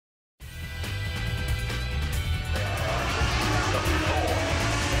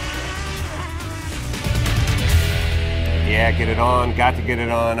Yeah, get it on. Got to get it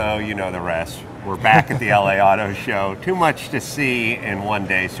on. Oh, you know the rest. We're back at the LA Auto Show. Too much to see in one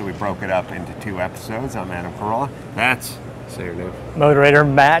day, so we broke it up into 2 episodes. I'm Adam Carolla. That's, say your name. Moderator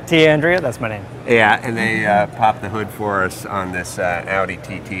Matt D'Andria, that's my name. Yeah, and they popped the hood for us on this Audi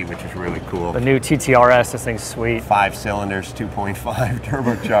TT, which is really cool. The new TTRS, this thing's sweet. 5 cylinders, 2.5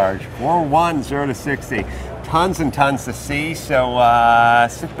 turbocharged, 4.1, 0 to 60. Tons and tons to see, so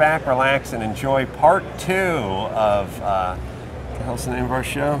sit back, relax, and enjoy part 2 of, what the hell's the name of our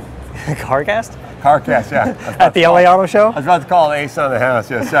show? CarCast? CarCast, yeah. At the LA Auto Show? I was about to call it Ace on the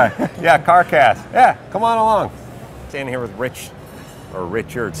House, yeah, sorry. Yeah, CarCast, yeah, come on along. Standing here with Rich, or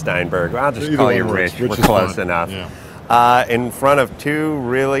Richard Steinberg. I'll just call you Rich, we're close enough. Yeah. In front of 2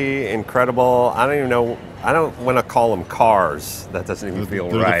 really incredible, I don't want to call them cars. That doesn't even feel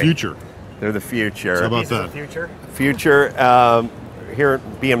right. They're the future. They're the future. So how about that? Future. Here at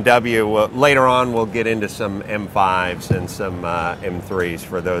BMW, later on we'll get into some M5s and some M3s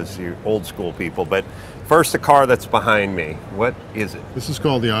for those you old school people. But first, the car that's behind me. What is it? This is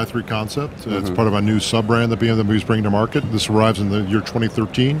called the i3 Concept. It's part of a new sub-brand that BMW is bringing to market. This arrives in the year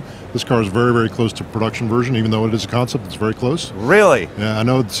 2013. This car is very, very close to production version, even though it is a concept. It's very close. Really? Yeah, I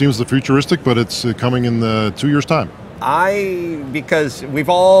know it seems the futuristic, but it's coming in 2 years' time. Because we've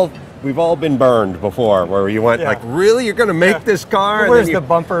all been burned before, where you went like, really, you're going to make this car? Where's the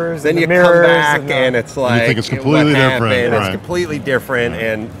bumpers? Then and you the mirrors come back and it's like, you think it's completely different. It's completely different,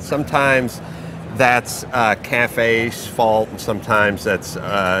 and sometimes that's Cafe's fault, and sometimes that's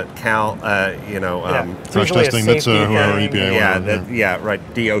Crash testing. That's whoever EPA.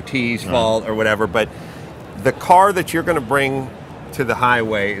 DOT's fault or whatever. But the car that you're going to bring to the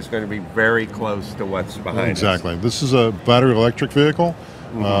highway is going to be very close to what's behind us. Exactly. This is a battery electric vehicle.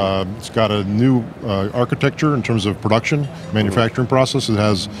 It's got a new architecture in terms of production, manufacturing process. It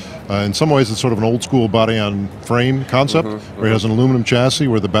has, in some ways, it's sort of an old school body on frame concept, where it has an aluminum chassis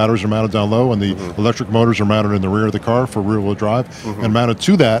where the batteries are mounted down low and the electric motors are mounted in the rear of the car for rear wheel drive. And mounted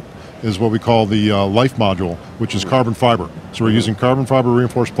to that is what we call the life module, which is carbon fiber. So we're using carbon fiber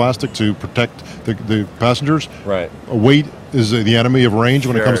reinforced plastic to protect the passengers. Right. Weight is the enemy of range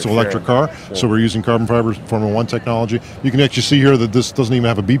when it comes to electric car. So we're using carbon fiber Formula 1 technology. You can actually see here that this doesn't even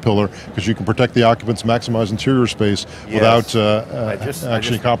have a B-pillar, because you can protect the occupants, maximize interior space without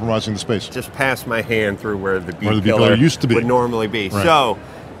actually compromising the space. Just passed my hand through where the B-pillar used to be. Would normally be. Right. So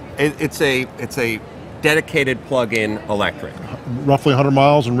it's a dedicated plug-in electric. Roughly 100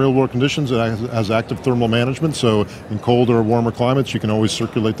 miles in real-world conditions. It has active thermal management, so in colder or warmer climates, you can always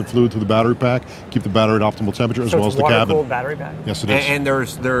circulate the fluid through the battery pack, keep the battery at optimal temperature, as well as the cabin. Water-cooled battery pack? Yes, it is. And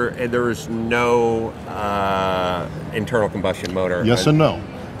there's no internal combustion motor. Yes and no.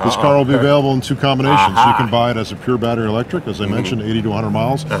 This car will be available in 2 combinations. You can buy it as a pure battery electric, as I mentioned, 80 to 100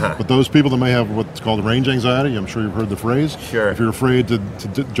 miles. But those people that may have what's called range anxiety, I'm sure you've heard the phrase. Sure. If you're afraid to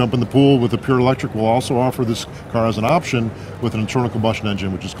jump in the pool with a pure electric, we'll also offer this car as an option with an internal combustion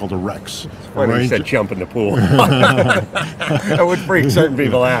engine, which is called a REX. When you said jump in the pool. That would freak certain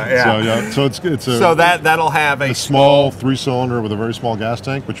people out. Yeah. So that'll have a small 3-cylinder with a very small gas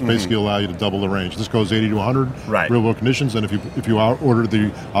tank, which basically allow you to double the range. This goes 80 to 100 real world conditions, and if you order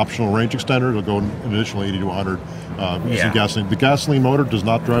the optional range extender, it'll go an additional 80 to 100 using gasoline. The gasoline motor does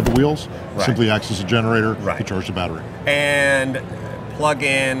not drive the wheels. It simply acts as a generator to charge the battery. And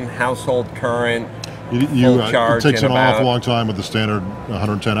plug-in, household current. It takes an awful long time with the standard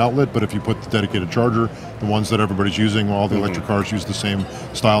 110 outlet, but if you put the dedicated charger, the ones that everybody's using, all the electric cars use the same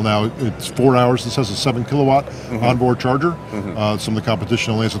style now. It's 4 hours. This has a 7 kilowatt onboard charger. Some of the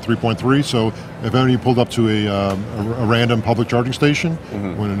competition only has a 3.3. So if any of you pulled up to a random public charging station,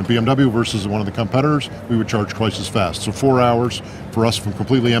 when in a BMW versus one of the competitors, we would charge twice as fast. So 4 hours for us from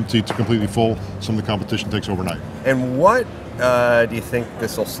completely empty to completely full. Some of the competition takes overnight. And what do you think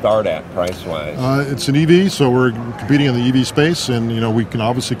this will start at price-wise? It's an EV, so we're competing in the EV space, and we can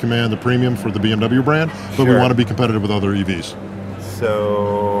obviously command the premium for the BMW brand, but we want to be competitive with other EVs.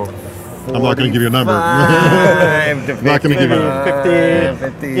 So I'm not going to give you a number. I'm not going to give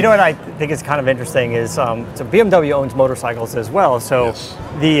you 50. You know what I think is kind of interesting is, so BMW owns motorcycles as well, so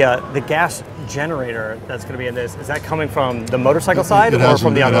the gas generator that's going to be in this, is that coming from the motorcycle side or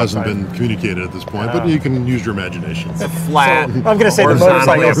from the on-road side? It hasn't been communicated at this point, but you can use your imagination. It's a flat, I'm going to say the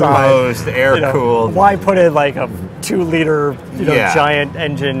motorcycle side. Air-cooled. Why put in like a 2-liter giant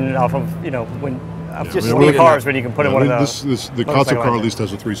engine off of, when just the cars when you can put in one of those. The concept car at least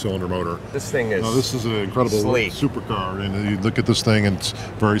has a 3-cylinder motor. This thing is this is an incredible supercar, and you look at this thing, and it's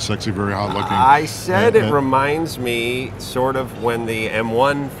very sexy, very hot looking. I said it reminds me sort of when the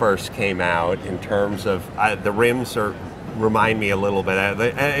M1 first came out in terms of the rims are remind me a little bit.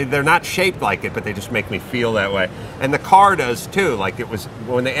 They're not shaped like it, but they just make me feel that way. And the car does too. Like it was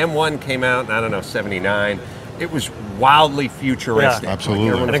when the M1 came out in, I don't know, 79, it was wildly futuristic. Yeah, absolutely.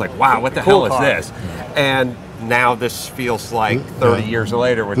 Like everyone was like, wow, what the hell is this? And now this feels like 30 years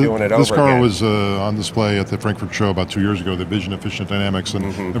later we're doing it over again. This car was on display at the Frankfurt show about 2 years ago, the Vision Efficient Dynamics, and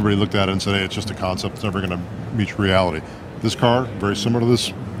everybody looked at it and said, hey, it's just a concept, it's never going to meet reality. This car, very similar to this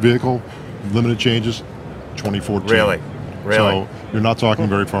vehicle, limited changes, 2014. Really? So you're not talking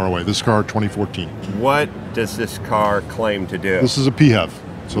very far away. This car, 2014. What does this car claim to do? This is a PHEV.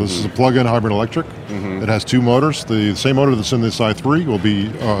 So this is a plug-in hybrid electric. It has 2 motors. The same motor that's in this i3 will be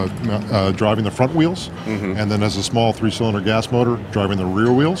driving the front wheels, and then has a small 3-cylinder gas motor driving the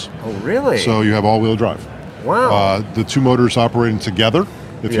rear wheels. Oh, really? So you have all-wheel drive. Wow. The 2 motors operating together,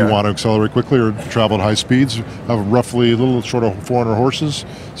 if you want to accelerate quickly or travel at high speeds, have roughly a little short of 400 horses,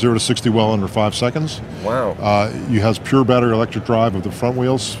 0 to 60 well under 5 seconds. Wow. You have pure battery electric drive of the front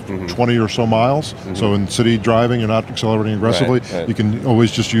wheels, 20 or so miles. So in city driving, you're not accelerating aggressively. You can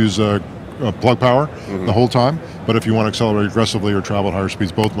always just use plug power the whole time. But if you want to accelerate aggressively or travel at higher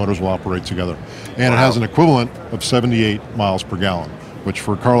speeds, both motors will operate together. And it has an equivalent of 78 miles per gallon, which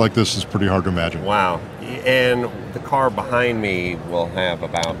for a car like this is pretty hard to imagine. Wow. And the car behind me will have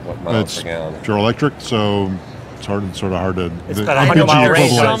about what miles per gallon? It's pure electric, so it's hard to. It's got a 100-mile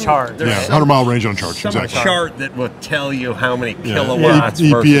range on a charge. Yeah, 100-mile range on a charge. Some exactly. chart that will tell you how many kilowatts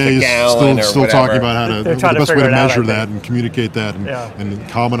versus EPA a gallon is still talking about how to the best way to measure that and communicate that and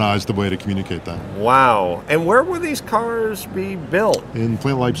commonize the way to communicate that. Wow. And where will these cars be built? In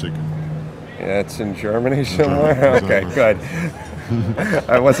Plant Leipzig. Yeah, it's in Germany somewhere? Okay, exactly. good.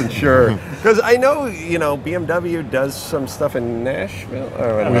 I wasn't sure. Because I know, BMW does some stuff in Nashville.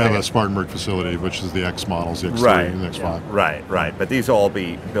 We have a Spartanburg facility, which is the X models, the X3 and the X5. Right. But these will all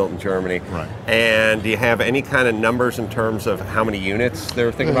be built in Germany. Right. And do you have any kind of numbers in terms of how many units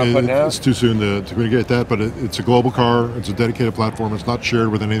they're thinking about putting out? It's too soon to communicate that, but it's a global car. It's a dedicated platform. It's not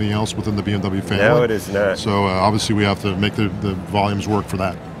shared with anything else within the BMW family. No, it is not. So obviously we have to make the volumes work for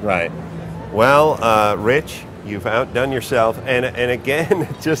that. Right. Well, Rich, you've outdone yourself, and again,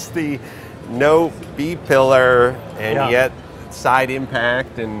 just the no B-pillar and yet side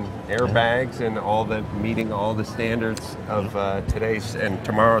impact and airbags and all the meeting all the standards of today's and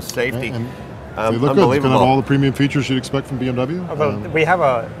tomorrow's safety. And they look good. It's going to have all the premium features you'd expect from BMW. We have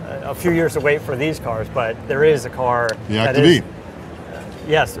a few years to wait for these cars, but there is a car. The Active-E.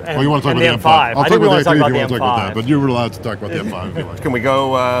 Yes, and, you want to talk about the M5. I think we want to talk about the M5. But you were allowed to talk about the M5 if you like. Can we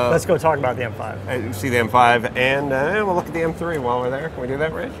go? Let's go talk about the M5. See the M5, and we'll look at the M3 while we're there. Can we do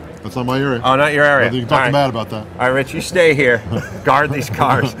that, Rich? That's not my area. Oh, not your area. You can talk to Matt about that. All right, Rich, you stay here. Guard these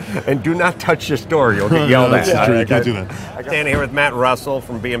cars, and do not touch this door. You'll get yelled at. That's true. You can't do that. I'm standing here with Matt Russell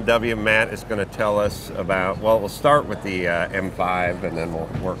from BMW. Matt is going to tell us about. Well, we'll start with the M5, and then we'll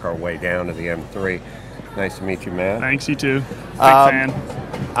work our way down to the M3. Nice to meet you, Matt. Thanks, you too. Big fan.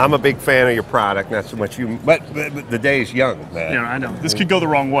 I'm a big fan of your product, not so much you, but the day is young, Matt. Yeah, I know. This could go the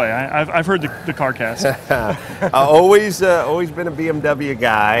wrong way. I've heard the CarCast. Always been a BMW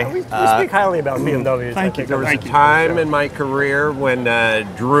guy. We speak highly about BMWs. Thank you. There was a time in my career when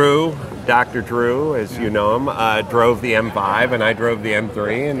Drew, Dr. Drew, as you know him, drove the M5 and I drove the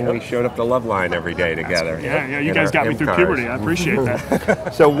M3, and we showed up to Loveline every day together. Yeah, you guys got me through puberty. I appreciate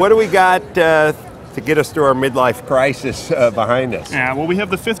that. So what do we got to get us through our midlife crisis behind us? Yeah, well, we have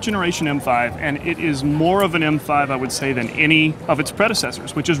the 5th generation M5, and it is more of an M5, I would say, than any of its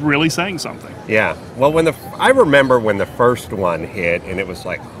predecessors, which is really saying something. Yeah. Well, I remember when the first one hit, and it was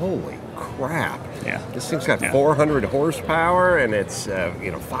like, holy crap. Yeah. This thing's got 400 horsepower, and it's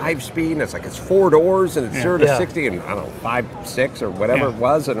 5-speed, and it's 4 doors, and it's 0 to 60, and I don't know, 5, 6, or whatever it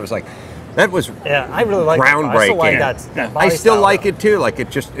was, and it was like, that was I really like groundbreaking. I still like that I still like it too. Like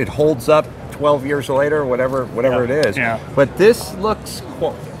it holds up 12 years later, whatever it is. Yeah. But this looks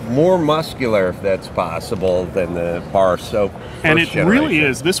more muscular, if that's possible, than the bar soap. And it really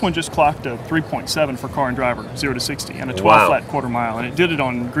is. This one just clocked a 3.7 for car and driver, 0 to 60, and a 12 flat quarter mile. And it did it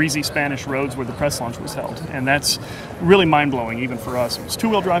on greasy Spanish roads where the press launch was held. And that's really mind-blowing, even for us. It's a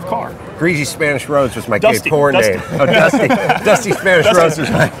 2-wheel drive car. Greasy Spanish roads was my Dusty, gay porn name. Oh, Dusty. Dusty Spanish roads was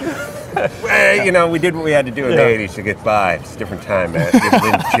my... we did what we had to do in the 80s to get by. It's a different time, man. You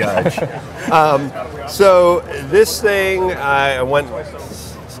didn't judge. So this thing, I went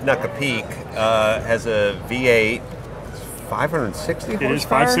snuck a peek, has a V8, 560 horsepower? It is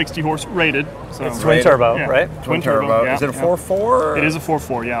 560 horse rated. So it's twin turbo, right? Twin turbo. Yeah, is it a 4.4? It is a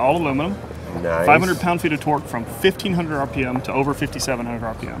 4.4, yeah, all aluminum. Nice. 500 pound-feet of torque from 1,500 RPM to over 5,700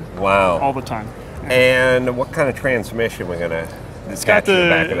 RPM. Wow. All the time. And what kind of transmission are we going to It's got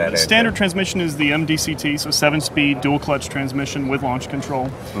the standard transmission is the MDCT, so 7-speed dual clutch transmission with launch control,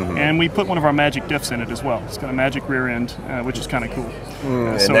 and we put one of our magic diffs in it as well. It's got a magic rear end, which is kind of cool.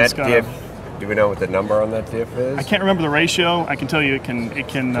 And so that diff, do we know what the number on that diff is? I can't remember the ratio. I can tell you it can.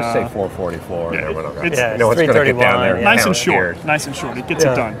 Just say 444. Yeah, it's going to get down there. Nice and short. Nice and short. It gets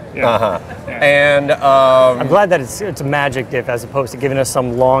it done. Yeah. And I'm glad that it's a magic diff as opposed to giving us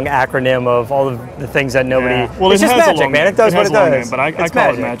some long acronym of all of the things that nobody. Yeah. Well, it's it just has magic, man. It does what it does. Name, but I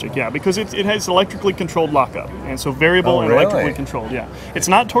call it magic. Yeah, because it has electrically controlled lockup, and so variable and electrically controlled. Yeah, it's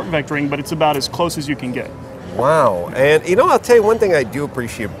not torque vectoring, but it's about as close as you can get. Wow. And I'll tell you one thing I do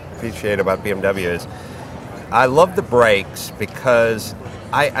appreciate about BMW is I love the brakes because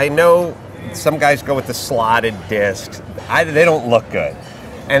I know some guys go with the slotted discs. They don't look good.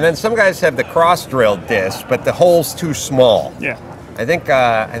 And then some guys have the cross-drilled discs, but the hole's too small. Yeah. I think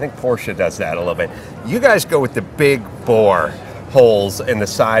Porsche does that a little bit. You guys go with the big bore holes in the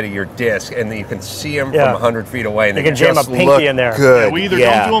side of your disc, and you can see them from 100 feet away, and you can jam a pinky in there. Good. Yeah, we either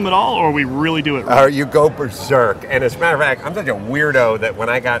don't do them at all, or we really do it right. Or you go berserk. And as a matter of fact, I'm such a weirdo that when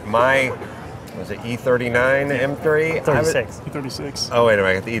I got my, was it E39 M3? 36. E36. Oh, wait a minute,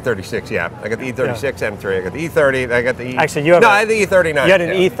 I got the E36, yeah. I got the E36 M3, I got the E30, I got the Actually, you have I had the E39. You had an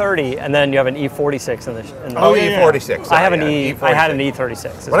E30, and then you have an E46 in the E46. I have an I had an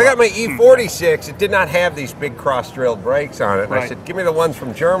E36. When I got my E46, it did not have these big cross-drilled brakes on it. And I said, give me the ones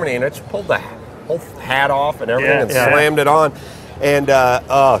from Germany, and it just pulled the whole hat off and everything and slammed it on. And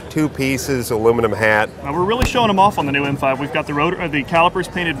 2 pieces, aluminum hat. Now we're really showing them off on the new M5. We've got the calipers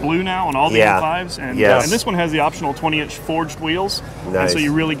painted blue now on all the M5s, and this one has the optional 20-inch forged wheels, and so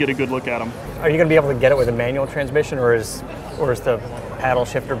you really get a good look at them. Are you going to be able to get it with a manual transmission, or is the paddle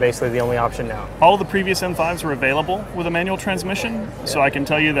shifter basically the only option now? All of the previous M5s were available with a manual transmission, so I can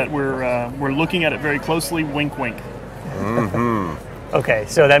tell you that we're looking at it very closely. Wink, wink. Okay,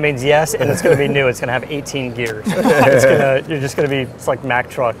 so that means yes, and it's going to be new. It's going to have 18 gears. You're just going to be, it's like Mack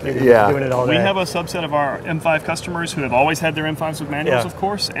truck. You're doing it all day. We have a subset of our M5 customers who have always had their M5s with manuals, of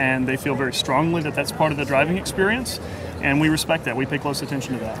course, and they feel very strongly that that's part of the driving experience, and we respect that. We pay close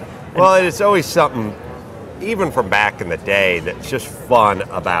attention to that. Well, it's always something, even from back in the day, that's just fun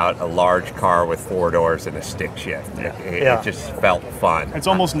about a large car with 4 doors and a stick shift. It just felt fun. It's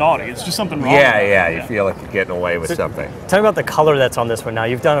almost naughty. It's just something wrong. You feel like you're getting away with something. Tell me about the color that's on this one now.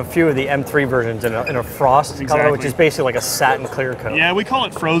 You've done a few of the M3 versions in a frost color, which is basically like a satin clear coat. Yeah, we call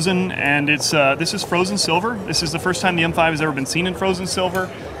it frozen, and it's this is frozen silver. This is the first time the M5 has ever been seen in frozen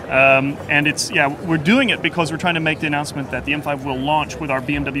silver. And we're doing it because we're trying to make the announcement that the M5 will launch with our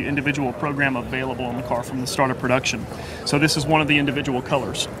BMW individual program available on the car from the start of production. So this is one of the individual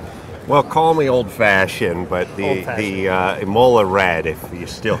colors. Well, call me old-fashioned, but the Imola Red, if you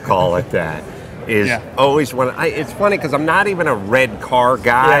still call it that, is always one. It's funny because I'm not even a red car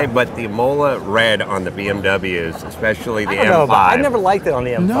guy, but the Imola Red on the BMWs, especially the M5. I never liked it on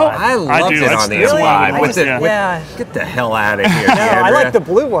the M5. No, I loved it on the M5. Get the hell out of here. I like the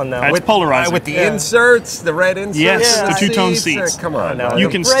blue one though. It's polarizing. With the inserts, the red inserts. Yes, the two-tone seats. Come on. You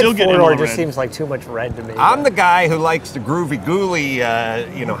can still get it. It just seems like too much red to me. I'm the guy who likes the groovy gooly,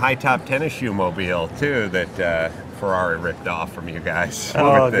 high-top tennis shoe mobile too that Ferrari ripped off from you guys.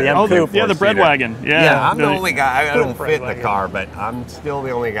 The bread wagon. Yeah, I'm the only guy. I don't fit in the car, but I'm still the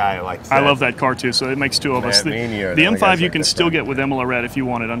only guy who likes that. I love that car too, so it makes 2 of us. The M5 you can still get with Imola Red if you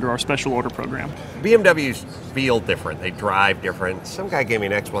want it under our special order program. BMWs feel different. They drive different. Some guy gave me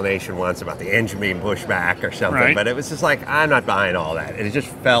an explanation once about the engine being pushed back or something, but it was just like, I'm not buying all that. It just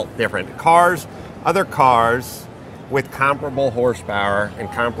felt different. Other cars with comparable horsepower and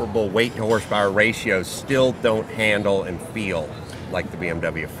comparable weight to horsepower ratios still don't handle and feel like the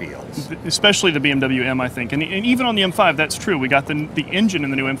BMW feels. Especially the BMW M, I think. And even on the M5, that's true. We got the engine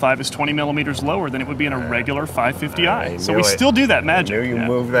in the new M5 is 20 millimeters lower than it would be in a regular 550i. So we still do that magic. I knew you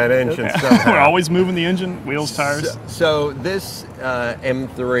moved that engine somehow. We're always moving the engine, wheels, tires. So this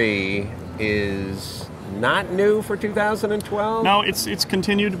M3 is not new for 2012? No, it's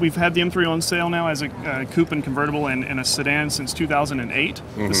continued. We've had the M3 on sale now as a coupe and convertible and a sedan since 2008.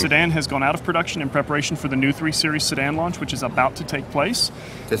 Mm-hmm. The sedan has gone out of production in preparation for the new 3 Series sedan launch, which is about to take place.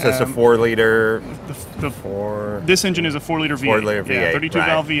 This is a 4-liter. This engine is a 4-liter V8. 4-liter V8.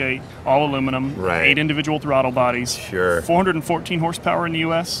 32-valve V8, all aluminum. 8 individual throttle bodies. Sure. 414 horsepower in the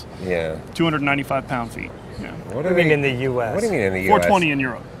U.S. Yeah. 295 pound-feet. Yeah. What do you mean in the U.S.? What do you mean in the U.S.? 420 in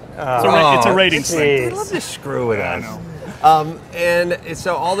Europe. It's a rating thing. They love to screw with us. And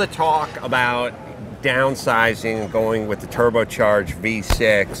so all the talk about downsizing and going with the turbocharged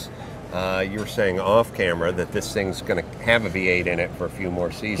V6, you were saying off camera that this thing's going to have a V8 in it for a few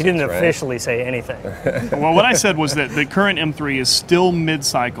more seasons. He didn't right? officially say anything. Well, what I said was that the current M3 is still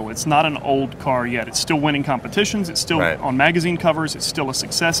mid-cycle. It's not an old car yet. It's still winning competitions. It's still on magazine covers. It's still a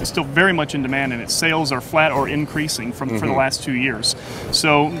success. It's still very much in demand, and its sales are flat or increasing for the last 2 years.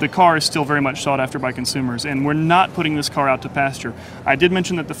 So the car is still very much sought after by consumers, and we're not putting this car out to pasture. I did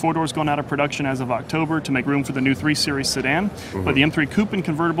mention that the 4-door is going out of production as of October to make room for the new 3 Series sedan, but the M3 Coupe and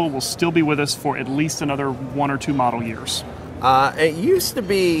convertible will still be with us for at least another 1 or 2 model years. It used to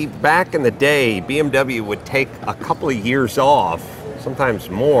be, back in the day, BMW would take a couple of years off, sometimes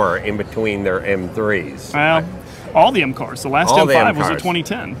more, in between their M3s. Well, all the M cars. The last M5 was a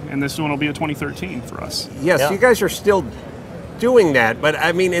 2010, and this one will be a 2013 for us. Yes, you guys are still doing that, but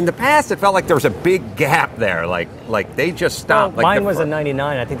I mean, in the past, it felt like there was a big gap there. Like they just stopped. Well, mine was a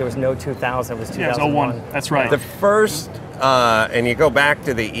 '99. I think there was no 2000. It was 2001. Yeah, it was 01. That's right. The first, and you go back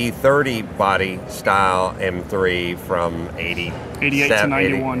to the E30 body style M3 from 88 to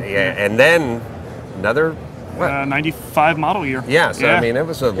 91. And then another. 95 model year. Yeah, so I mean, it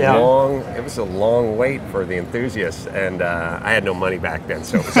was a long wait for the enthusiasts, and I had no money back then,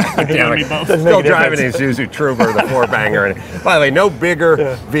 so it was still driving a Isuzu Trooper, the 4-banger. And by the way, no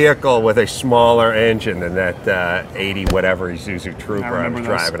bigger vehicle with a smaller engine than that 80 whatever Isuzu Trooper I was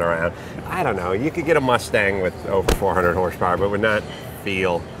driving around. I don't know. You could get a Mustang with over 400 horsepower, but would not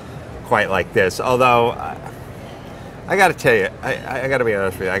feel quite like this. Although, I got to tell you, I got to be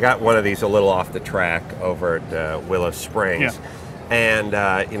honest with you. I got one of these a little off the track over at Willow Springs, and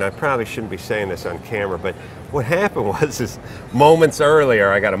I probably shouldn't be saying this on camera, but what happened was moments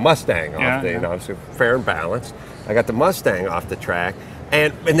earlier, I got a Mustang off the, obviously fair and balanced. I got the Mustang off the track,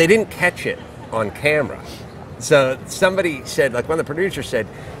 and they didn't catch it on camera. So somebody said, like one of the producers said,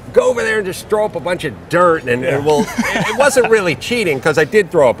 go over there and just throw up a bunch of dirt, and it wasn't really cheating because I did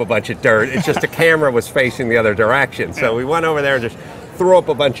throw up a bunch of dirt. It's just the camera was facing the other direction. So we went over there and just threw up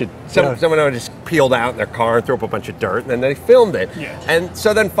a bunch of, someone just peeled out in their car and threw up a bunch of dirt, and then they filmed it. And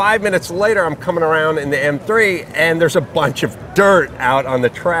so then 5 minutes later, I'm coming around in the M3, and there's a bunch of dirt out on the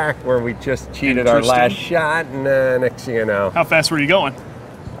track where we just cheated our last shot, and next thing you know. How fast were you going?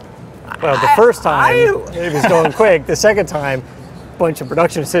 Well, the first time, it was going quick. The second time, bunch of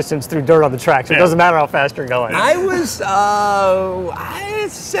production assistants threw dirt on the track, so it doesn't matter how fast you're going. I was,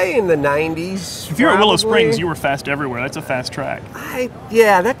 I'd say in the 90s. If you're at Willow Springs, you were fast everywhere. That's a fast track.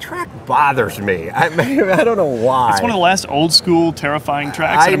 That track bothers me. I don't know why. It's one of the last old school, terrifying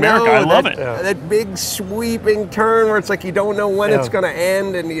tracks in America. I love it. That big sweeping turn where it's like you don't know when it's going to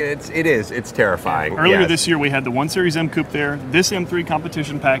end, and it's terrifying. Earlier this year, we had the 1 Series M Coupe there, this M3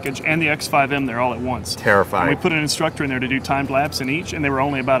 competition package, and the X5M there all at once. Terrifying. And we put an instructor in there to do timed laps in each, and they were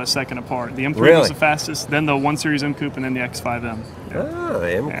only about a second apart. The M3 was the fastest, then the 1 Series M Coupe, and then the X5M. Oh,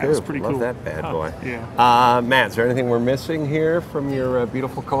 the M Coupe. It's pretty cool. Love that bad boy. Yeah. Matt, is there anything we're missing here from your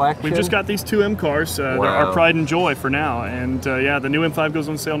beautiful collection? We've just got these 2 M cars. They're our pride and joy for now. And the new M5 goes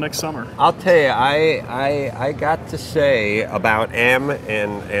on sale next summer. I'll tell you, I got to say about M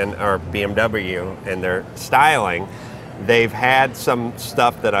and our BMW and their styling. They've had some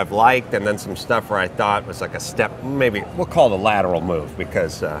stuff that I've liked, and then some stuff where I thought was like a step, maybe we'll call it a lateral move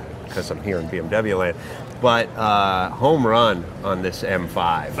because I'm here in BMW land. But home run on this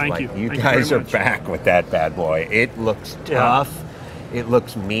M5. Thank you. You guys are back with that bad boy. It looks tough. It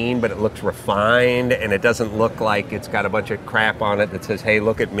looks mean, but it looks refined, and it doesn't look like it's got a bunch of crap on it that says, hey,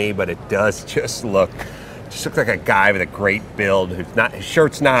 look at me, but it does just looks like a guy with a great build his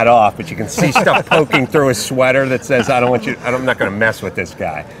shirt's not off, but you can see stuff poking through his sweater that says, I'm not going to mess with this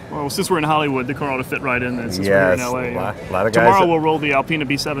guy. Well, since we're in Hollywood, the car ought to fit right in there since we're in LA. A lot of guys. Tomorrow we'll roll the Alpina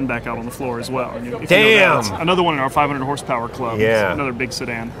B7 back out on the floor as well. Damn! Another one in our 500 horsepower club. Yeah. It's another big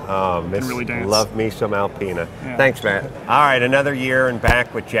sedan. Can really dance. Love me some Alpina. Yeah. Thanks, Matt. All right, another year and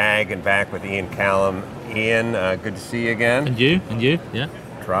back with Jag and back with Ian Callum. Ian, good to see you again. And you, yeah.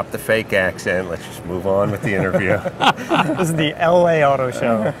 Drop the fake accent. Let's just move on with the interview. This is the LA Auto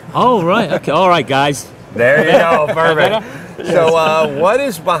Show. Oh, right. Okay. All right, guys. There you go. Perfect. So what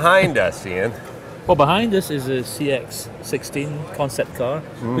is behind us, Ian? Well, behind us is a CX-16 concept car.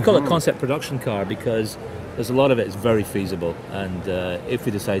 We call it concept production car because there's a lot of it is very feasible. And if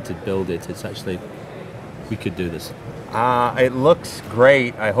we decide to build it, it's actually, we could do this. It looks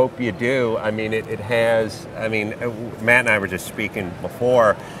great. I hope you do. I mean, it has, Matt and I were just speaking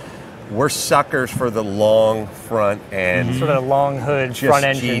before. We're suckers for the long front end. Sort of long hood, front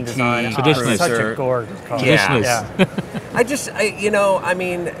engine GT design. Traditionalist. Such a gorgeous car. Yeah.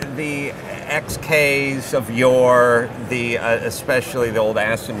 The XKs of yore, especially the old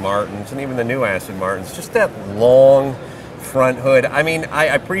Aston Martins and even the new Aston Martins, just that long front hood. I mean, I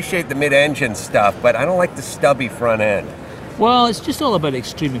appreciate the mid-engine stuff, but I don't like the stubby front end. Well, it's just all about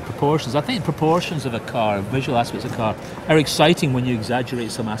extreme proportions. I think proportions of a car, visual aspects of a car, are exciting when you exaggerate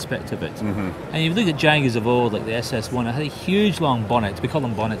some aspect of it. And if you look at Jaguars of old, like the SS1, it had a huge long bonnet. We call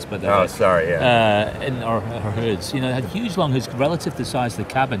them bonnets, by the way. Oh, sorry, yeah. Or hoods. You know, it had huge long hoods relative to the size of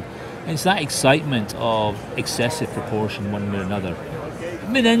the cabin. And it's that excitement of excessive proportion one way or another.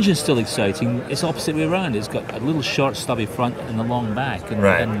 Mid-engine's still exciting. It's opposite way around. It's got a little short, stubby front and a long back. And,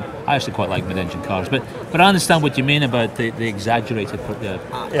 and I actually quite like mid-engine cars. But I understand what you mean about the exaggerated. It's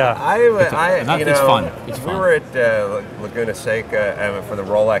fun. It's fun. We were at Laguna Seca for the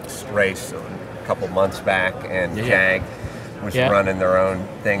Rolex race a couple months back, and Jag was running their own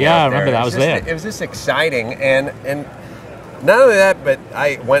thing. Yeah, out I remember there. that. I was there. It was just exciting, and not only that, but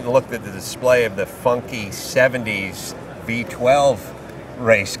I went and looked at the display of the funky 70s V12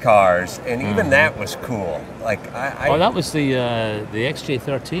 race cars, and even that was cool. Like that was the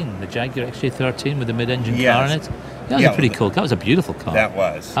XJ13, the Jaguar XJ13 with the mid-engine car in it. That was pretty cool. That was a beautiful car.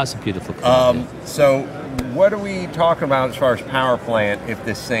 That's a beautiful car. So what are we talking about as far as power plant if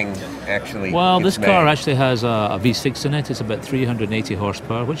this thing actually this car actually has a V6 in it. It's about 380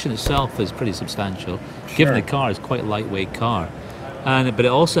 horsepower, which in itself is pretty substantial, given the car is quite a lightweight car. But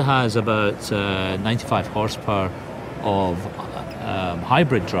it also has about 95 horsepower of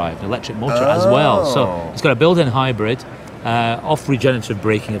hybrid drive, an electric motor as well. So it's got a built-in hybrid, off regenerative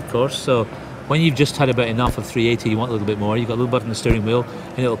braking, of course. So when you've just had about enough of 380, you want a little bit more, you've got a little button on the steering wheel,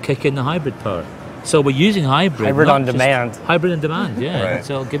 and it'll kick in the hybrid power. So we're using hybrid. Hybrid on demand. Hybrid on demand, yeah. Right.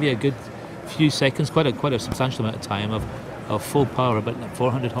 So it'll give you a good few seconds, quite a substantial amount of time of full power, about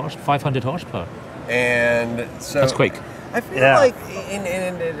 500 horsepower. And so that's quick. I feel like,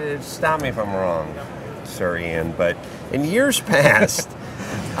 and stop me if I'm wrong, Sir Ian, but in years past,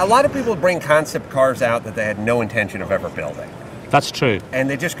 a lot of people bring concept cars out that they had no intention of ever building. That's true. And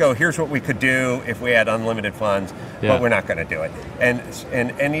they just go, here's what we could do if we had unlimited funds, but we're not going to do it.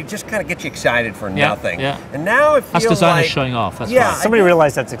 And you just kind of get you excited for nothing. And now it feels that's designers showing off. That's right. Somebody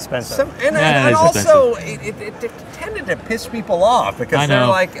realized that's expensive. And also, it tended to piss people off because they're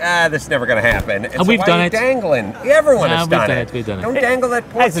like, this is never going to happen. And so we've done it. Dangling. Everyone has done it. We've done it. Don't dangle that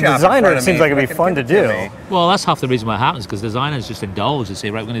pork As a designer, it seems like it'd be fun to do. Well, that's half the reason why it happens, because designers just indulge and say,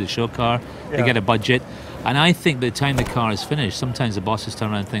 right, we're going to do a show car, they get a budget. And I think by the time the car is finished, sometimes the bosses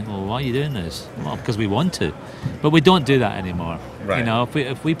turn around and think, well, why are you doing this? Well, because we want to. But we don't do that anymore. Right. You know,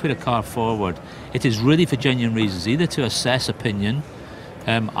 if we put a car forward, it is really for genuine reasons, either to assess opinion.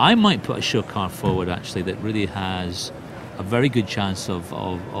 I might put a show car forward, actually, that really has a very good chance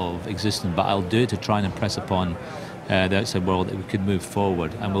of existing, but I'll do it to try and impress upon the outside world that we could move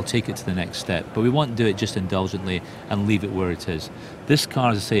forward, and we'll take it to the next step. But we won't do it just indulgently and leave it where it is. This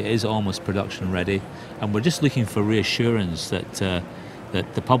car, as I say, is almost production ready, and we're just looking for reassurance that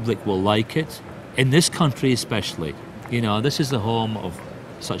that the public will like it, in this country especially. You know, this is the home of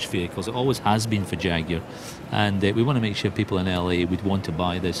such vehicles. It always has been for Jaguar, and we want to make sure people in LA would want to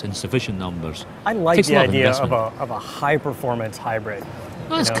buy this in sufficient numbers. I like the idea of a high-performance hybrid.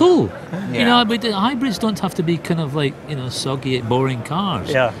 Oh, it's cool. You know, but the hybrids don't have to be kind of like, you know, soggy, boring cars.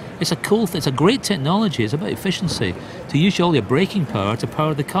 Yeah. It's it's a great technology. It's about efficiency. To use all your braking power to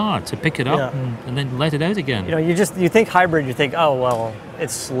power the car, to pick it up and then let it out again. You know, you think hybrid, you think, oh well,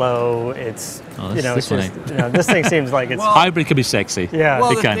 it's slow. It's this thing seems like it's hybrid can be sexy. Yeah.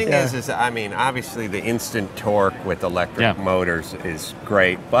 Well, the thing is, I mean, obviously the instant torque with electric motors is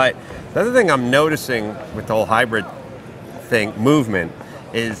great, but the other thing I'm noticing with the whole hybrid movement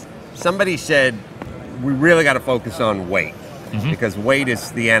is somebody said we really got to focus on weight because weight is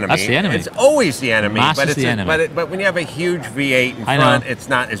the enemy. That's the enemy. It's always the enemy, Mass but is the enemy. But when you have a huge V8 in front, it's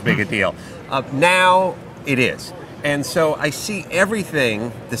not as big a deal. Now it is, and so I see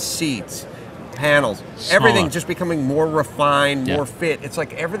everything, the seats, panels, everything just becoming more refined, more fit. It's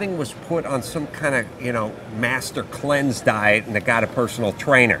like everything was put on some kind of, master cleanse diet and it got a personal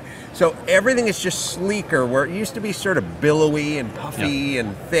trainer. So everything is just sleeker, where it used to be sort of billowy and puffy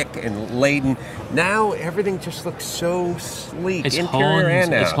and thick and laden. Now everything just looks so sleek, interior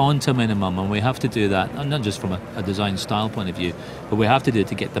and out. It's honed to minimum, and we have to do that, and not just from a design style point of view, but we have to do it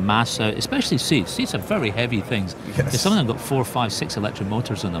to get the mass out, especially seats. Seats are very heavy things. Yes. Some of them got 4, 5, 6 electric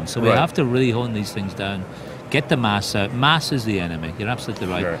motors on them, so we have to really hone these things down, get the mass out. Mass is the enemy. You're absolutely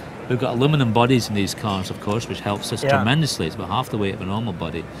right. Sure. We've got aluminum bodies in these cars, of course, which helps us tremendously. It's about half the weight of a normal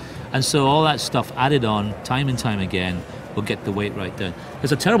body. And so all that stuff added on time and time again will get the weight right down.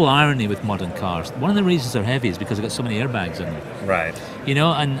 There's a terrible irony with modern cars. One of the reasons they're heavy is because they've got so many airbags in them. Right. You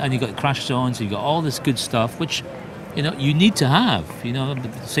know, and you've got crash zones, you've got all this good stuff, which, you need to have.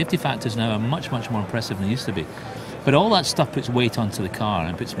 The safety factors now are much, much more impressive than they used to be. But all that stuff puts weight onto the car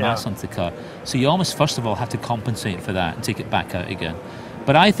and puts mass onto the car. So you almost, first of all, have to compensate for that and take it back out again.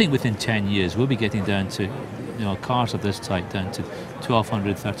 But I think within 10 years, we'll be getting down to, cars of this type down to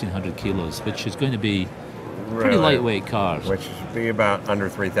 1,200, 1,300 kilos, which is going to be pretty lightweight cars. Which would be about under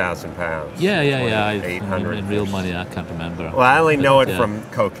 3,000 pounds. Yeah. 800. In real money, I can't remember. Well, I only know it from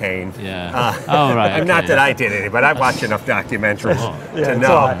cocaine. Yeah. Right. Not that I did any, but I've watched enough documentaries to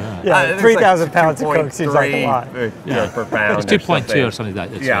know. 3,000 pounds of coke seems like a lot. Per pound. It's 2.2 or something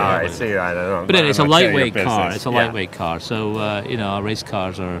like that. I see. I don't know. But it's a lightweight car. It's a lightweight car. So, our race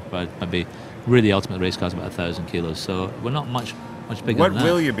cars are maybe really ultimate race cars about 1,000 kilos. So we're not much bigger than that. What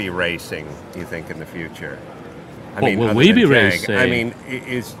will you be racing, do you think, in the future? What will we be racing? I mean,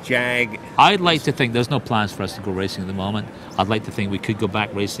 is Jag... I'd like to think there's no plans for us to go racing at the moment. I'd like to think we could go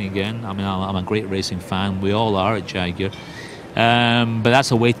back racing again. I mean, I'm a great racing fan. We all are at Jaguar. But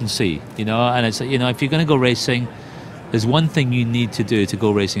that's a wait and see, And it's, if you're going to go racing, there's one thing you need to do to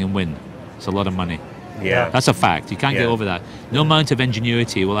go racing and win. It's a lot of money. Yeah. That's a fact. You can't get over that. No amount of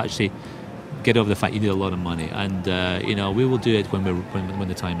ingenuity will actually get over the fact you need a lot of money, and we will do it when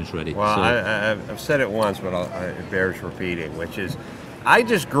the time is ready. Well, I've said it once, but it bears repeating, which is, I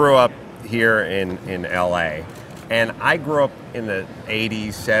just grew up here in LA, and I grew up in the 80s,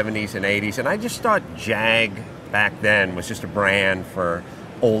 70s, and 80s, and I just thought Jag back then was just a brand for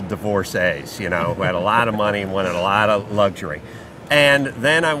old divorcees, who had a lot of money and wanted a lot of luxury. And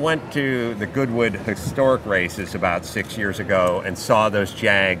then I went to the Goodwood historic races about 6 years ago and saw those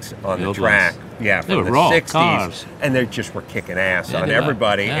Jags on the track. Yeah, from the 60s. Cars. And they just were kicking ass on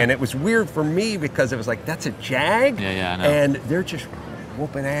everybody. Yeah. And it was weird for me because it was like, that's a Jag? Yeah, I know. And they're just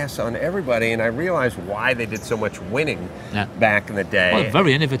whooping ass on everybody, and I realized why they did so much winning back in the day. Well, a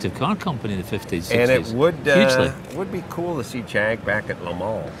very innovative car company in the 50s, 60s. And it would be cool to see Jag back at Le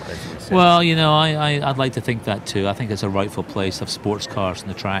Mans, as you said. Well, I'd like to think that too. I think it's a rightful place of sports cars on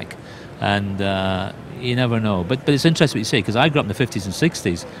the track, and you never know. But it's interesting what you say, because I grew up in the 50s and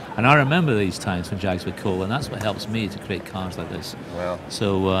 60s, and I remember these times when Jags were cool, and that's what helps me to create cars like this. Well,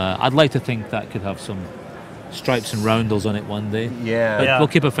 so I'd like to think that could have some stripes and roundels on it one day. Yeah. We'll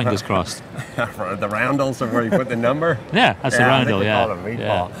keep our fingers crossed. The roundels are where you put the number? Yeah, that's the roundel, I think we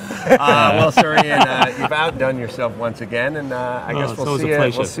call them meatball. Well, Sir Ian, you've outdone yourself once again, and I guess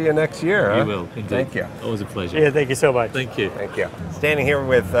we'll see you next year. You will, indeed. Thank you. Always a pleasure. Yeah, thank you so much. Thank you. Thank you. Standing here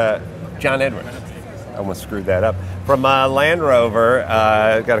with John Edwards. I almost screwed that up. From Land Rover,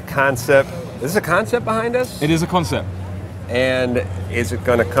 got a concept. Is this a concept behind us? It is a concept. And is it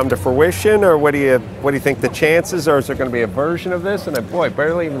going to come to fruition, or what do you think the chances are? Is there going to be a version of this? And I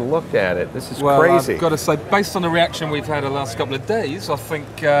barely even looked at it. This is crazy. I've got to say, based on the reaction we've had the last couple of days, I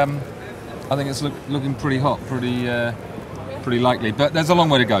think it's looking pretty hot, pretty likely. But there's a long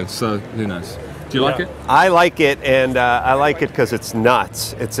way to go, so who knows? Do you like it? I like it, and I like it because it's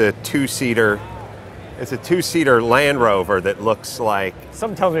nuts. It's a two-seater. It's a two-seater Land Rover that looks like.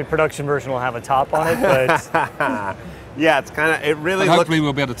 Some tells me production version will have a top on it, but. Yeah, it's kind of. It really. But hopefully,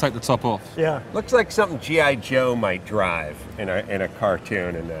 we'll be able to take the top off. Yeah, looks like something G.I. Joe might drive in a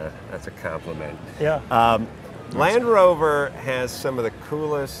cartoon, and that's a compliment. Yeah. Land Rover has some of the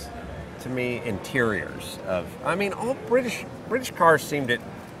coolest, to me, interiors of. I mean, all British cars seem to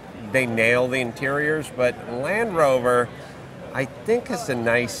they nail the interiors, but Land Rover, I think, is the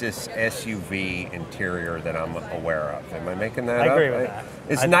nicest SUV interior that I'm aware of. Am I making that up? I agree with that.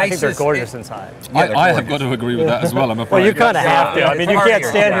 It's nice. I think they're gorgeous inside. Yeah, I have got to agree with that as well, I'm afraid. Well, you kind of have to. I mean, you can't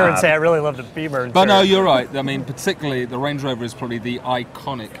stand here and say, I really love the Beamer interior. But no, you're right. I mean, particularly the Range Rover is probably the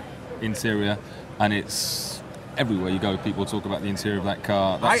iconic interior, and it's everywhere you go, people talk about the interior of that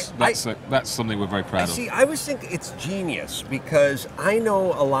car. That's something we're very proud of. See, I always think it's genius, because I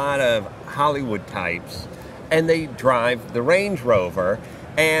know a lot of Hollywood types, and they drive the Range Rover,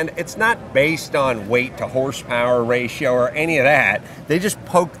 and it's not based on weight to horsepower ratio or any of that. They just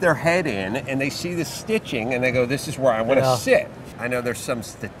poke their head in, and they see the stitching, and they go, this is where I want to sit. I know there's some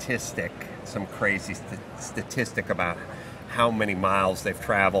crazy statistic about how many miles they've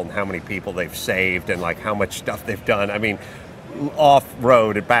traveled and how many people they've saved and like how much stuff they've done. I mean,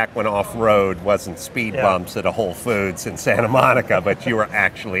 off-road, back when off-road wasn't speed bumps at a Whole Foods in Santa Monica, but you were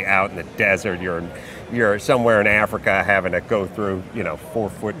actually out in the desert. You're somewhere in Africa having to go through, 4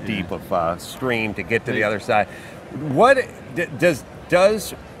 foot deep of stream to get to the other side. What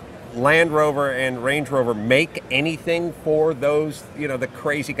does Land Rover and Range Rover make anything for those, the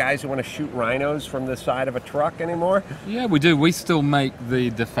crazy guys who want to shoot rhinos from the side of a truck anymore? Yeah, we do. We still make the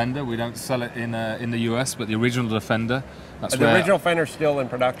Defender. We don't sell it in the US, but the original Defender. That's the original Defender still in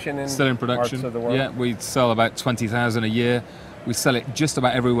production in parts of the world? Yeah, we sell about 20,000 a year. We sell it just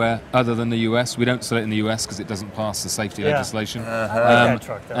about everywhere other than the US. We don't sell it in the US because it doesn't pass the safety legislation.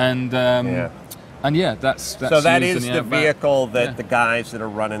 And yeah, that's so that used is in the Outback. vehicle that the guys that are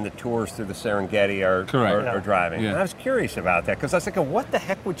running the tours through the Serengeti are driving. Yeah. And I was curious about that because I was thinking, what the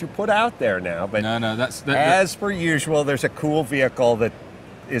heck would you put out there now? But no, that's as per usual, there's a cool vehicle that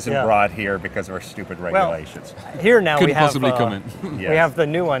isn't brought here because of our stupid regulations. Well, here now couldn't possibly come in. We have the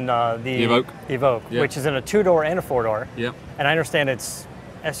new one, the Evoque, which is in a 2-door and a 4-door. Yep. And I understand it's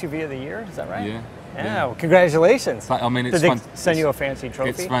SUV of the year. Is that right? Yeah. Yeah, well, congratulations. I mean, it's Did they send you a fancy trophy?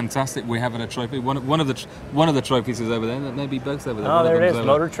 It's fantastic. We have a trophy. One of the trophies is over there. Maybe both over there. Oh, there it is.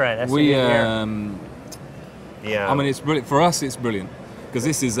 Motor Trend. SUV yeah. I mean, it's brilliant. For us, it's brilliant because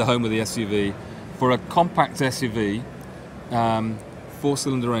this is the home of the SUV. For a compact SUV,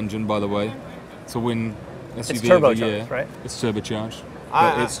 4-cylinder engine, by the way, to win SUV of the year. Right? It's turbocharged.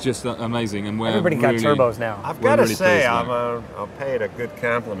 But it's just amazing, and everybody got turbos now. I've got to say, I'll pay it a good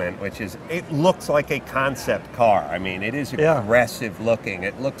compliment, which is it looks like a concept car. I mean, it is aggressive looking.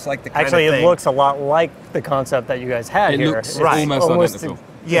 It looks like the kind of thing. It looks a lot like the concept that you guys had here. It looks almost identical.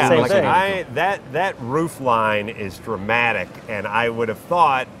 That roof line is dramatic, and I would have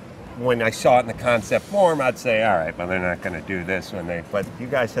thought when I saw it in the concept form, I'd say, all right, well, they're not going to do this but you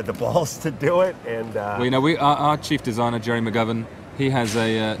guys had the balls to do it, and our chief designer Jerry McGovern. He has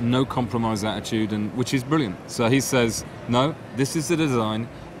a no compromise attitude, which is brilliant. So he says, no, this is the design,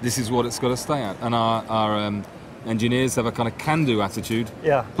 this is what it's got to stay at. And our engineers have a kind of can-do attitude,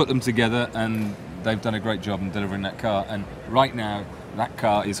 put them together, and they've done a great job in delivering that car. And right now, that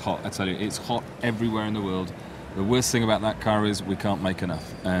car is hot. I tell you, it's hot everywhere in the world. The worst thing about that car is we can't make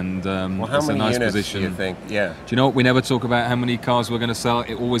enough, and it's a nice position. Do you think? Yeah. Do you know what? We never talk about how many cars we're going to sell.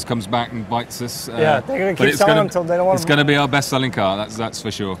 It always comes back and bites us. They're going to keep selling them until they don't want It's going to be our best-selling car. That's for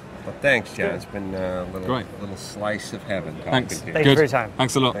sure. Well, thanks, John. It's been a little slice of heaven. Thanks. Thanks for your time.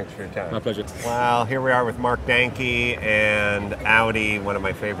 Thanks a lot. Thanks for your time. My pleasure. Well, here we are with Mark Danke and Audi, one of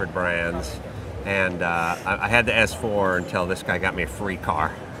my favorite brands. And I had the S4 until this guy got me a free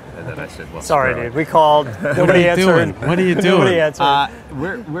car. And then I said, well, sorry, dude. We called. Nobody answered. What are you doing? Nobody answered.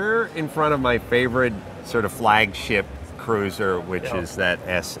 We're in front of my favorite sort of flagship cruiser, which is that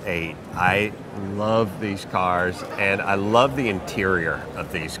S8. I love these cars, and I love the interior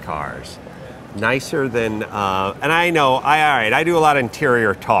of these cars. Nicer than, and I know, I do a lot of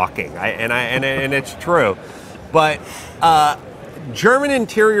interior talking, and it's true, but German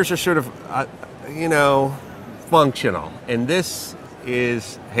interiors are sort of, functional, and this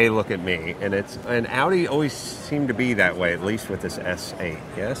is, hey, look at me, and Audi always seemed to be that way, at least with this S8.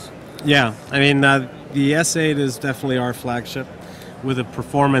 Yes. Yeah, I mean the S8 is definitely our flagship, with a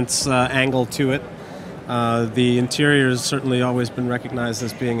performance angle to it. The interior has certainly always been recognized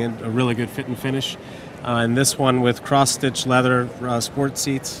as being a really good fit and finish. And this one with cross-stitch leather sport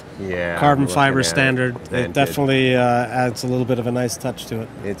seats, carbon fiber standard, it definitely adds a little bit of a nice touch to it.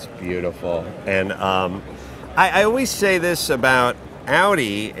 It's beautiful, and I always say this about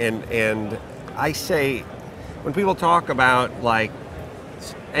Audi, and I say when people talk about like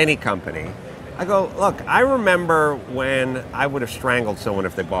any company, I go, look, I remember when I would have strangled someone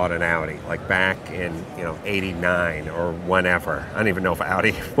if they bought an Audi, like back in, '89 or whenever. I don't even know if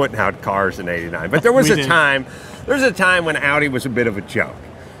Audi putting out cars in '89, but there was a time when Audi was a bit of a joke.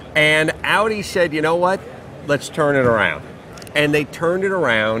 And Audi said, you know what, let's turn it around. And they turned it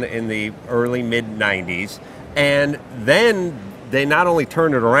around in the early mid-'90s, and then they not only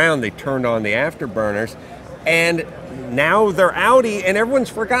turned it around, they turned on the afterburners, and now they're Audi, and everyone's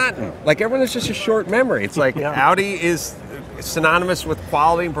forgotten. Like, everyone has just a short memory. It's like Audi is synonymous with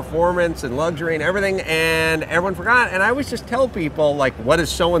quality and performance and luxury and everything, and everyone forgot. And I always just tell people, like, what is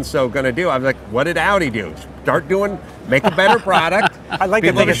so-and-so going to do? I'm like, what did Audi do? Make a better product. I'd like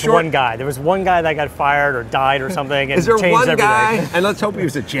to think it's one guy. There was one guy that got fired or died or something, and is there changed one everything. guy? And let's hope he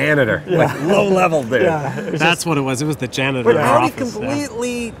was a janitor, like low-level dude. That's what it was. It was the janitor But in our Audi office.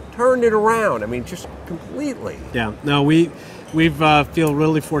 completely turned it around. I mean, just completely. Yeah, no, we've feel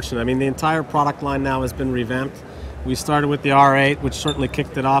really fortunate. I mean, the entire product line now has been revamped. We started with the R8, which certainly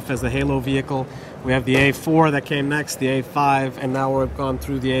kicked it off as the halo vehicle. We have the A4 that came next, the A5, and now we've gone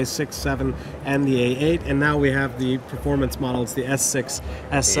through the A6, 7, and the A8, and now we have the performance models, the S6,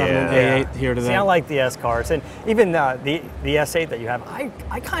 S7, and A8 here today. See, I like the S cars, and even the S8 that you have,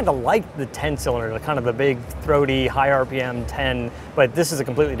 I kind of like the 10-cylinder, kind of the big, throaty, high RPM 10, but this is a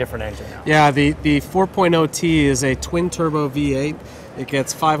completely different engine now. Yeah, the 4.0T is a twin-turbo V8. It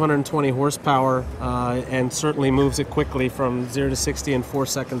gets 520 horsepower and certainly moves it quickly from 0 to 60 in 4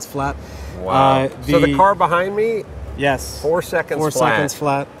 seconds flat. Wow. So the car behind me Yes. 4 seconds 4 flat. seconds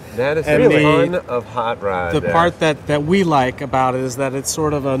flat. That is And a ton of hot rod. The part that we like about it is that it's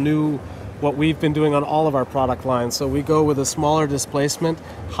sort of a new, what we've been doing on all of our product lines. So we go with a smaller displacement,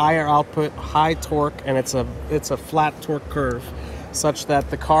 higher output, high torque, and it's a flat torque curve, such that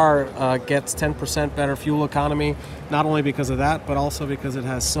the car gets 10% better fuel economy, not only because of that, but also because it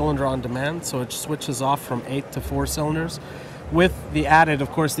has cylinder on demand, so it switches off from 8 to 4 cylinders. With the added, of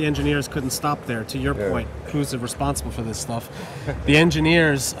course, the engineers couldn't stop there. To your point, who's responsible for this stuff? The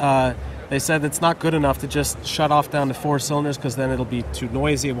engineers, they said it's not good enough to just shut off down to 4 cylinders because then it'll be too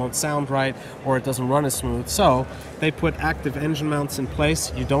noisy, it won't sound right, or it doesn't run as smooth. So they put active engine mounts in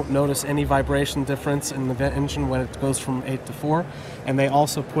place. You don't notice any vibration difference in the engine when it goes from 8 to 4. And they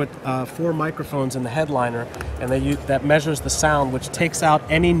also put 4 microphones in the headliner, and that measures the sound, which takes out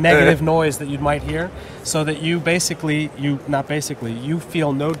any negative noise that you might hear, so that you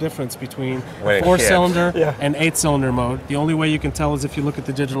feel no difference between 4-cylinder and 8-cylinder mode. The only way you can tell is if you look at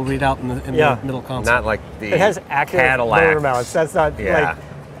the digital readout in the middle console. Not like the It has active motor mounts. That's not like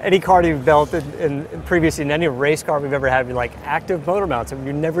any car you've built in previously, in any race car we've ever had, be like active motor mounts. And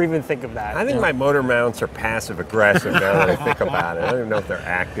you never even think of that. I think my motor mounts are passive aggressive now that I think about it. I don't even know if they're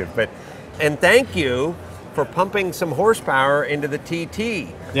active. And thank you for pumping some horsepower into the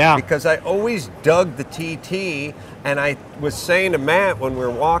TT. Yeah. Because I always dug the TT, and I was saying to Matt when we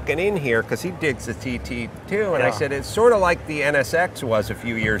were walking in here, because he digs the TT too, and I said it's sort of like the NSX was a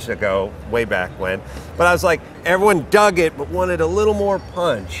few years ago, way back when. But I was like, everyone dug it, but wanted a little more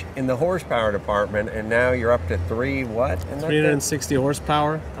punch in the horsepower department, and now you're up to 360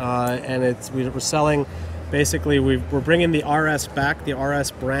 horsepower, and we're selling. Basically, we're bringing the RS back, the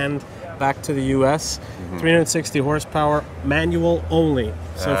RS brand back to the U.S. 360 horsepower, manual only.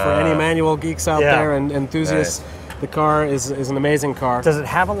 So for any manual geeks out there and enthusiasts, the car is an amazing car. Does it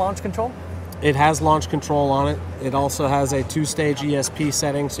have a launch control? It has launch control on it. It also has a 2-stage ESP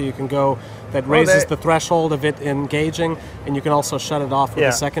setting, so you can go, that raises the threshold of it engaging, and you can also shut it off with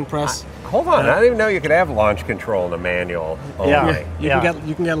a second press. Hold on, I didn't even know you could have launch control in a manual only. You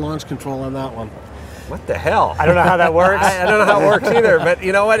can get launch control on that one. What the hell? I don't know how that works. I don't know how it works either. But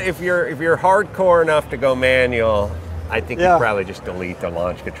you know what? If you're hardcore enough to go manual, I think you probably just delete the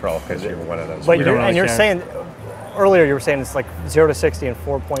launch control because you're one of those. But you're saying earlier you were saying it's like 0 to 60 in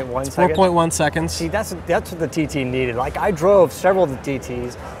 4.1 seconds. 4.1 seconds. See, that's what the TT needed. Like I drove several of the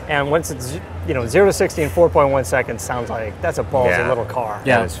TTs, and once it's 0 to 60 in 4.1 seconds, sounds like that's a ballsy little car.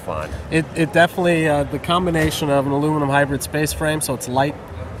 Yeah, it's fun. It definitely the combination of an aluminum hybrid space frame, so it's light,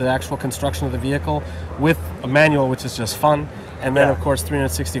 the actual construction of the vehicle, with a manual, which is just fun, and then of course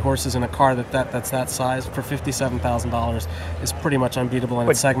 360 horses in a car that's that size for $57,000 is pretty much unbeatable in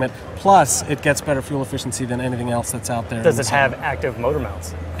its segment. Plus, it gets better fuel efficiency than anything else that's out there. Does it have active motor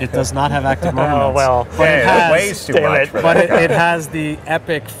mounts? It does not have active motor mounts. Oh well, but it has, weighs too much. But it has the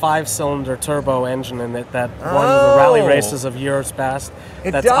epic 5-cylinder turbo engine in it that won the rally races of years past.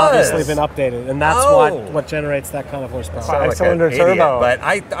 That's obviously been updated, and that's what generates that kind of horsepower. 5-cylinder turbo. But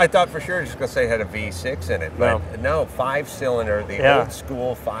I thought for sure just going to say it had a V6 in it. But no 5-cylinder, the old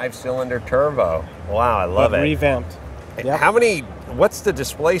school 5-cylinder turbo. Wow, I love it. Revamped. Yep. What's the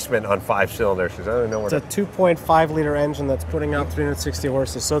displacement on 5 cylinders? Because I don't know what it's a 2.5 liter engine that's putting out 360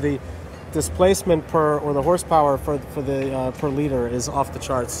 horses. So the displacement the horsepower for the per liter is off the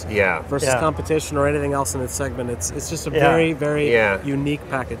charts. Versus competition or anything else in its segment. It's just a very, very unique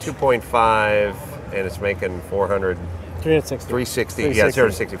package. 2.5, and it's making 360. 360. 0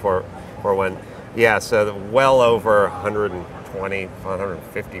 to 64 for one. Yeah, so well over 120,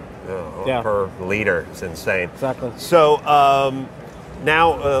 150 per liter. It's insane. Exactly. So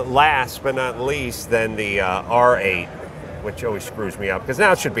now, last but not least, then the R8, which always screws me up because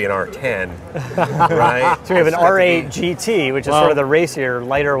now it should be an R10, right? So we have an R8 GT, which is sort of the racier,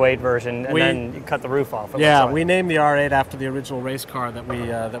 lighter weight version, and then you cut the roof off. We named the R8 after the original race car that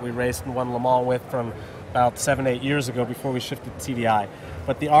we raced and won Le Mans with from about 7-8 years ago before we shifted to TDI.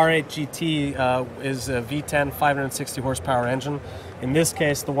 But the R8 GT is a V10 560 horsepower engine. In this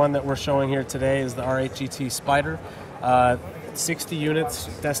case, the one that we're showing here today is the R8 GT Spider. 60 units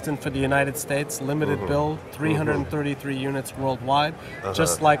destined for the United States, limited build, 333 units worldwide,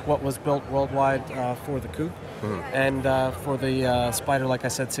 just like what was built worldwide for the Coupe. And for the Spider, like I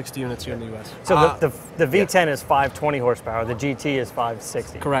said, 60 units here in the U.S. So the V10 is 520 horsepower, the GT is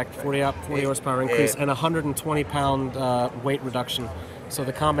 560. Correct, 40 horsepower increase and 120-pound weight reduction. So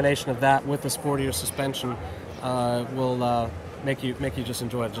the combination of that with the sportier suspension will make you just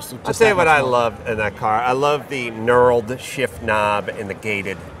enjoy it. Just I'll tell you what I love in that car. I love the knurled shift knob and the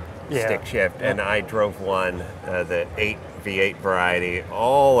gated stick shift, and I drove one, the V8 variety,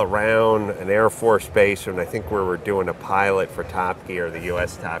 all around an Air Force base, and I think we were doing a pilot for Top Gear, the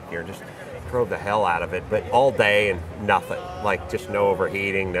U.S. Top Gear, just drove the hell out of it, but all day and nothing, like just no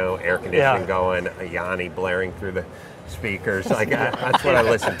overheating, no air conditioning going, a Yanni blaring through the speakers, like that's what I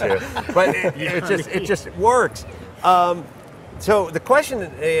listen to. But it just works. So the question,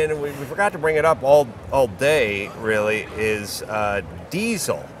 and we forgot to bring it up all day, really, is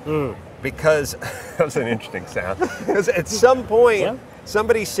diesel. Because that was an interesting sound. Because at some point,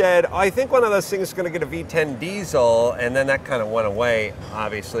 somebody said, I think one of those things is going to get a V10 diesel, and then that kind of went away,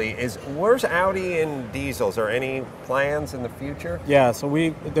 obviously. Where's Audi in diesels? Are any plans in the future? Yeah, so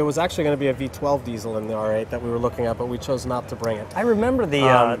there was actually going to be a V12 diesel in the R8 that we were looking at, but we chose not to bring it. I remember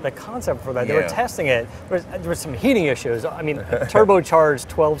the concept for that. They were testing it. There was some heating issues. I mean, turbocharged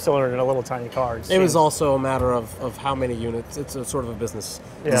 12-cylinder in a little tiny car. It was also a matter of how many units. It's a sort of a business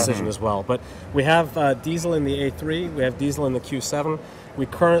decision as well. But we have diesel in the A3. We have diesel in the Q7. We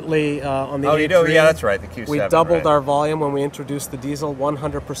currently, on the A3, you do? Yeah, that's right, the Q7. We doubled our volume when we introduced the diesel,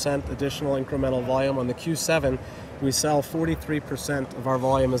 100% additional incremental volume. On the Q7, we sell 43% of our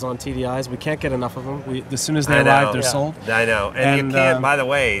volume is on TDIs. We can't get enough of them. As soon as they arrive, they're sold. I know. And you can't, by the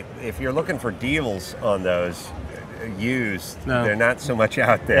way, if you're looking for deals on those used, they're not so much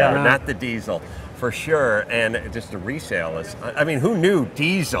out there, not the diesel. For sure, and just the resale is, I mean, who knew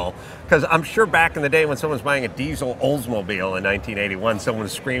diesel? Because I'm sure back in the day when someone was buying a diesel Oldsmobile in 1981, someone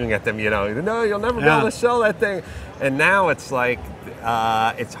was screaming at them, no, you'll never be able to sell that thing. And now it's like,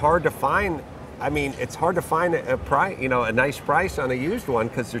 it's hard to find, it's hard to find a price, a nice price on a used one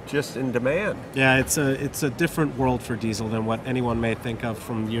because they're just in demand. Yeah, it's a different world for diesel than what anyone may think of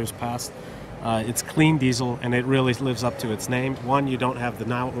from years past. It's clean diesel, and it really lives up to its name. One, you don't have the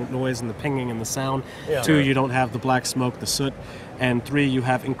noise and the pinging and the sound. Two, you don't have the black smoke, the soot. And three, you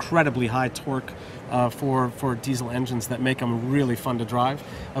have incredibly high torque for diesel engines that make them really fun to drive.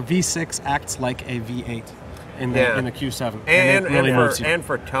 A V6 acts like a V8 in the Q7. And, it really moves you. And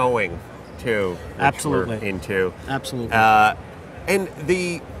for towing, too. Absolutely. We're into. Absolutely. And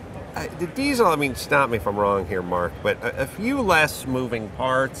the diesel, stop me if I'm wrong here, Mark, but a few less moving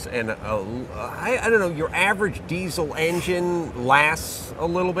parts, and I don't know, your average diesel engine lasts a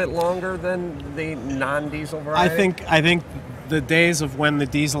little bit longer than the non-diesel variety? I think the days of when the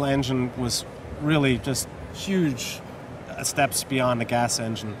diesel engine was really just huge steps beyond the gas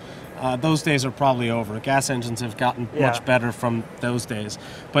engine, those days are probably over. Gas engines have gotten much better from those days.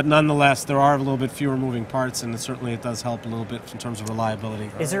 But nonetheless, there are a little bit fewer moving parts, and certainly it does help a little bit in terms of reliability.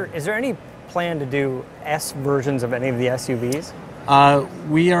 Is there any plan to do S versions of any of the SUVs?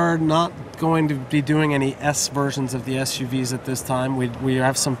 We are not going to be doing any S versions of the SUVs at this time. We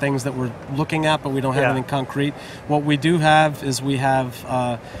have some things that we're looking at, but we don't have anything concrete. What we do have is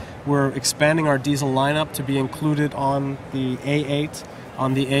we're expanding our diesel lineup to be included on the A8,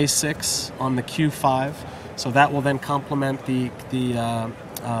 on the A6, on the Q5, so that will then complement the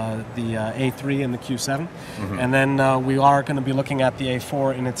A3 and the Q7, and then we are going to be looking at the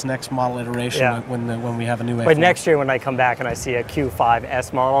A4 in its next model iteration when we have a new A4. But next year when I come back and I see a Q5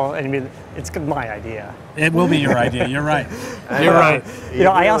 S model, it's my idea. It will be your idea. You're right. You're right.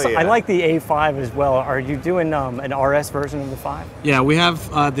 I like the A5 as well. Are you doing an RS version of the 5? Yeah, we have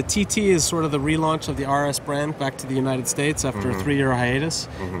the TT is sort of the relaunch of the RS brand back to the United States after a 3-year hiatus,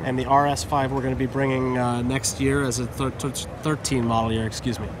 and the RS5 we're going to be bringing next year as a 13 model year.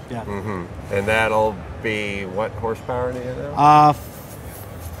 Excuse me. Yeah. And that'll be what horsepower do you know?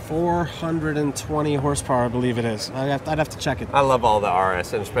 420 horsepower, I believe it is. I'd have to check it. I love all the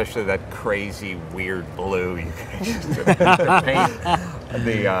RS, and especially that crazy, weird blue you can use to paint.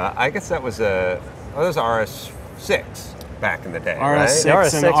 I guess that was RS6 back in the day, RS6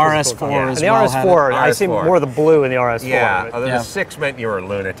 right? and the RS4 as well. And the RS4, I see more of the blue in the RS4. Yeah, the 6 meant you were a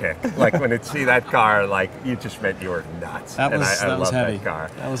lunatic. Like when you'd see that car, you just meant you were nuts. That was heavy. That car.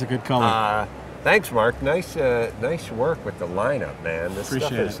 That was a good color. Thanks, Mark. Nice work with the lineup, man. This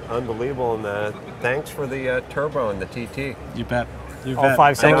stuff is unbelievable, and thanks for the turbo and the TT. You bet. All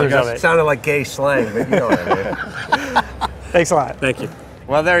 5 cylinders of it. Sounded like gay slang, but you know what I mean. Thanks a lot. Thank you.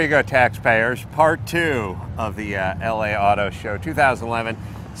 Well, there you go, taxpayers. Part 2 of the LA Auto Show 2011,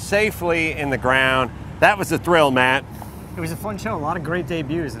 safely in the ground. That was a thrill, Matt. It was a fun show, a lot of great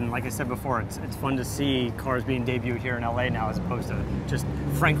debuts, and like I said before, it's fun to see cars being debuted here in LA now as opposed to just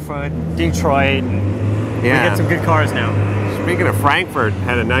Frankfurt, Detroit, and we get some good cars now. Speaking of Frankfurt,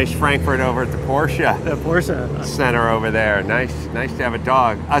 had a nice Frankfurt over at the Porsche Center over there. Nice to have a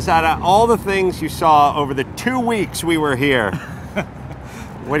dog. Out of all the things you saw over the 2 weeks we were here,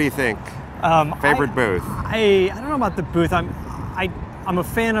 what do you think? Favorite booth? I don't know about the booth. I'm a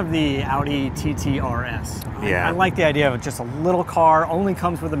fan of the Audi TT RS. Yeah. I like the idea of just a little car, only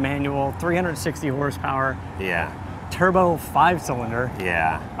comes with a manual, 360 horsepower. Yeah. Turbo 5-cylinder.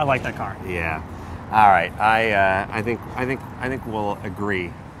 Yeah. I like that car. Yeah. All right. I think we'll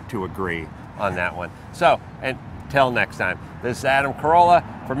agree to agree on that one. So, until next time, this is Adam Carolla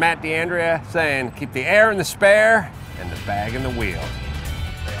for Matt D'Andria saying, keep the air in the spare and the bag in the wheel.